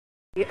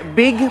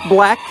Big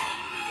black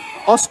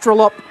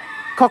Australorp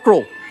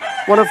cockerel,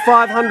 one of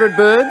 500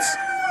 birds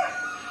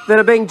that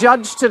are being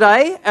judged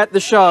today at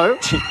the show.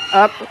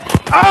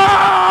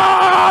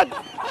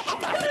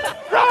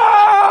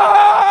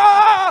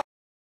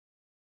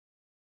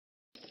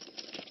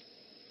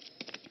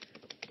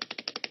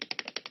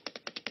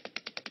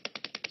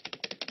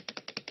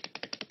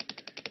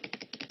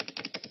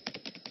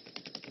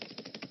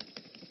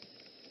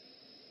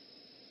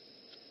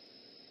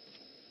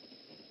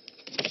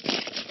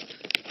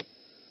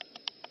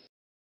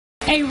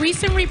 A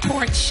recent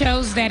report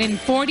shows that in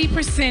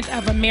 40%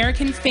 of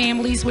American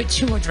families with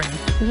children,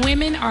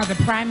 women are the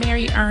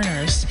primary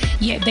earners,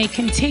 yet they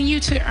continue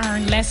to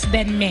earn less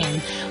than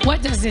men.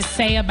 What does this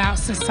say about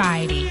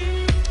society?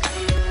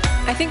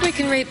 I think we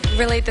can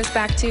relate this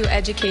back to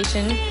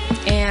education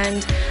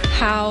and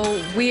how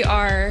we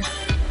are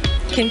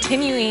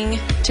continuing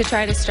to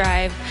try to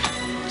strive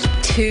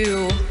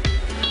to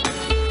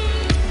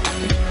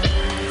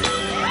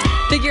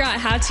figure out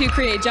how to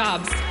create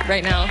jobs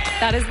right now.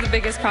 That is the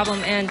biggest problem,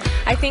 and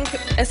I think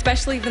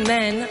especially the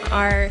men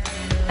are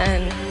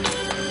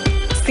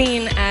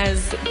seen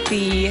as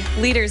the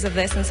leaders of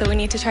this, and so we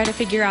need to try to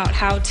figure out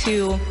how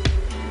to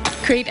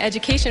create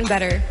education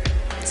better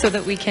so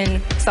that we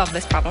can solve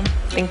this problem.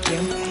 Thank you.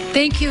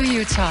 Thank you,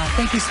 Utah.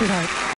 Thank you, sweetheart.